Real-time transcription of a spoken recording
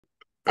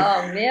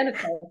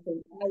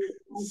Manifesting. I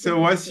So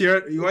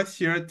think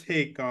what's your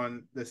take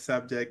on the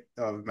subject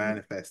of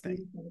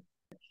manifesting?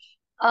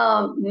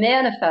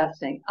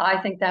 manifesting. I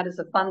think that is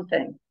a fun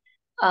thing.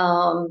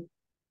 Um,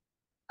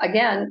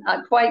 Again,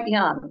 quite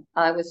young,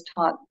 I was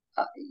taught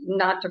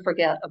not to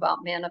forget about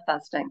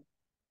manifesting.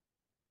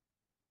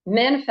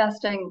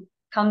 Manifesting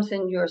comes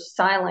in your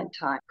silent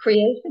time.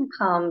 Creation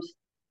comes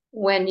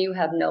when you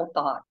have no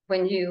thought,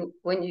 when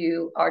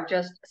you are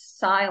just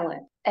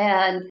silent.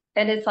 And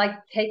it's like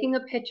taking a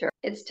picture.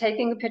 It's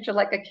taking a picture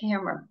like a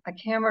camera. A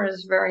camera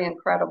is very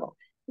incredible.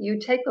 You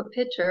take a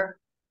picture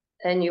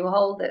and you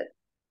hold it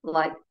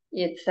like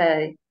you'd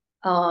say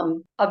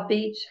a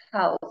beach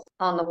house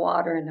on the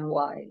water in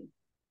Hawaii.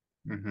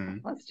 Hmm.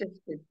 Let's just,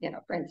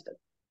 for instance.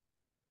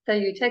 So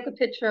you take a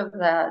picture of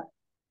that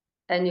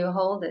and you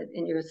hold it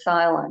in your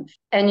silence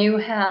and you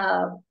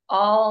have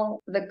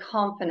all the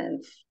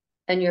confidence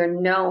and you're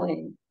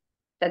knowing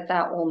that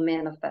that will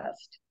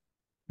manifest,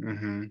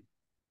 Hmm.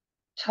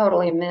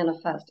 totally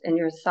manifest in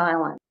your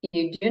silence.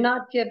 You do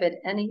not give it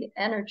any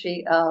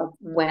energy of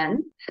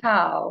when,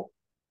 how,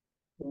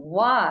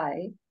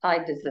 why I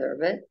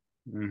deserve it,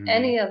 Hmm.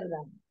 any of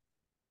them.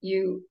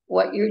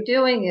 What you're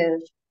doing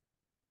is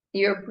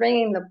you're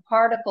bringing the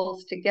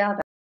particles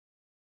together